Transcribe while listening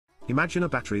Imagine a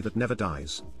battery that never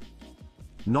dies.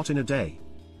 Not in a day.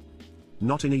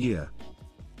 Not in a year.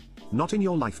 Not in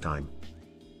your lifetime.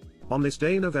 On this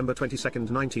day, November 22,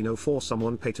 1904,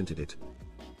 someone patented it.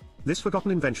 This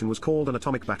forgotten invention was called an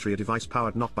atomic battery, a device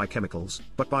powered not by chemicals,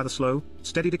 but by the slow,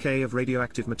 steady decay of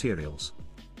radioactive materials.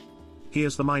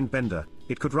 Here's the mind bender: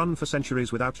 it could run for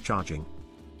centuries without charging.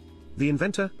 The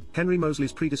inventor, Henry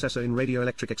Moseley's predecessor in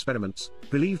radioelectric experiments,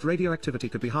 believed radioactivity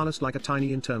could be harnessed like a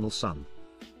tiny internal sun.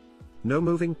 No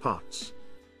moving parts.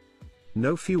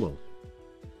 No fuel.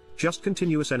 Just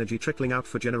continuous energy trickling out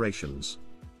for generations.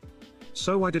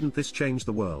 So why didn't this change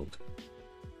the world?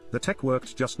 The tech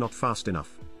worked, just not fast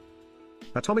enough.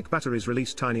 Atomic batteries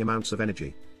release tiny amounts of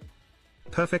energy.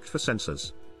 Perfect for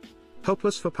sensors.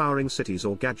 Hopeless for powering cities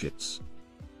or gadgets.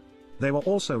 They were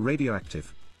also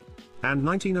radioactive. And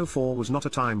 1904 was not a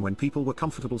time when people were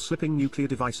comfortable slipping nuclear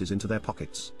devices into their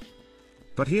pockets.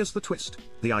 But here's the twist: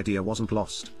 the idea wasn't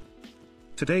lost.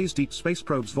 Today's deep space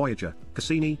probes Voyager,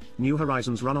 Cassini, New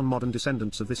Horizons run on modern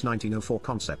descendants of this 1904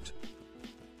 concept.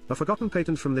 A forgotten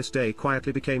patent from this day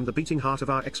quietly became the beating heart of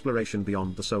our exploration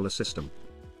beyond the solar system.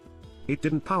 It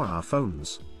didn't power our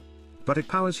phones. But it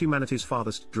powers humanity's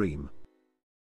farthest dream.